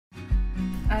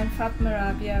I'm Fatma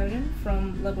Rabia Urun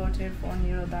from Laboratory for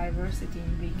Neurodiversity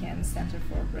in RIKEN Center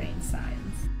for Brain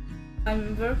Science.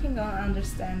 I'm working on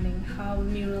understanding how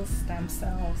neural stem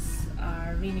cells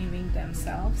are renewing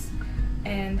themselves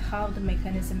and how the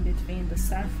mechanism between the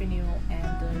self-renewal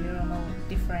and the neuronal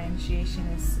differentiation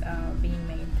is being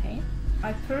maintained.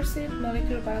 I pursued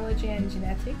molecular biology and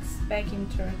genetics back in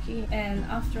Turkey, and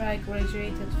after I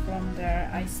graduated from there,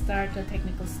 I started a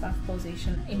technical staff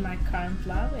position in my current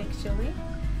lab actually.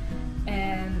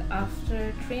 And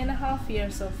after 3.5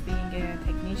 years of being a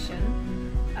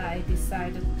technician, I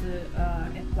decided to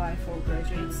apply for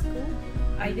graduate school.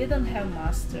 I didn't have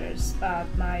master's, but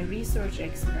my research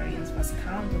experience was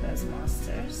counted as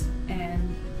master's,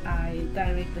 and I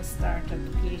directly started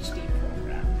the Ph.D.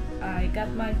 program. I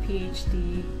got my Ph.D.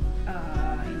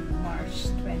 in March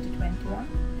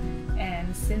 2021,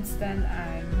 and since then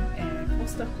I'm a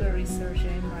postdoctoral researcher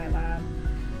in my lab,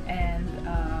 and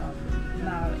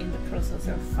now in the process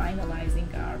of finalizing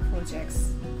our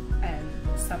projects and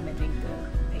submitting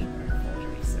the paper for the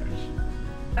research.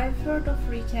 I've heard of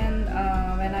RIKEN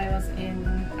when I was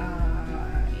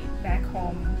back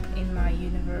home in my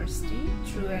university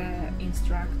through an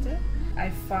instructor. I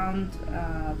found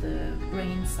the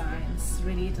brain science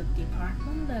related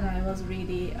department, and I was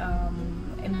really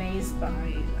amazed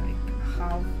by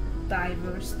how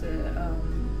diverse the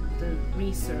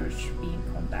research being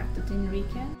conducted in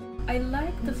RIKEN. I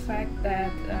like the fact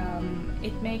that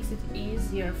it makes it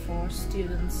easier for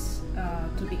students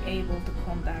to be able to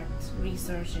conduct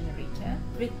research in RIKEN.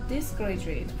 With this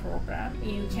graduate program,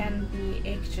 you can be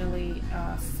actually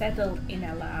settled in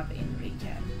a lab in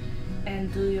RIKEN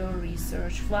and do your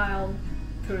research while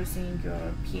pursuing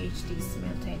your Ph.D.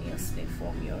 simultaneously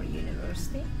from your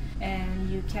university. And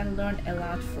you can learn a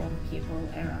lot from people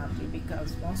around you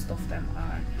because most of them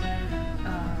are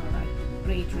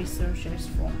great researchers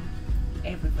from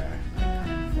everywhere. They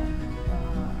come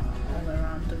from all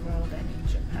around the world and in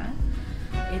Japan.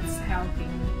 It's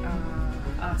helping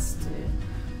us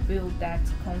to build that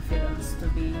confidence to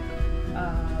be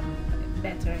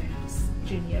better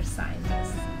junior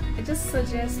scientists. I just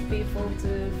suggest people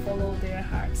to follow their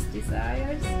heart's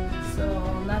desires,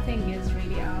 so nothing is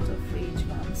really out of reach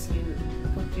once you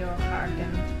put your heart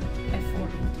and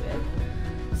effort into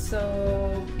it.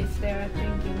 So if they are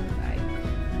thinking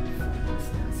for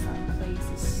instance, some place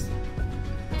is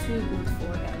too good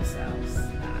for themselves,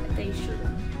 they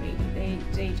shouldn't really.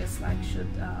 They just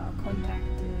should contact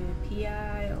the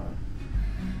PI or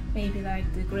maybe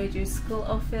the graduate school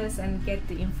office and get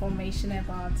the information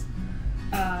about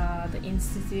the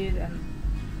institute and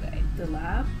the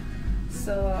lab.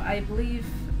 So I believe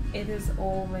it is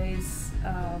always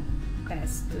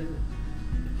best to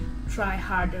try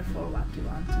harder for what you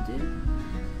want to do,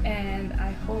 and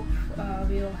I hope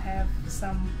we'll have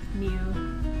some new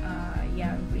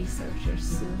young researchers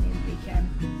soon in RIKEN.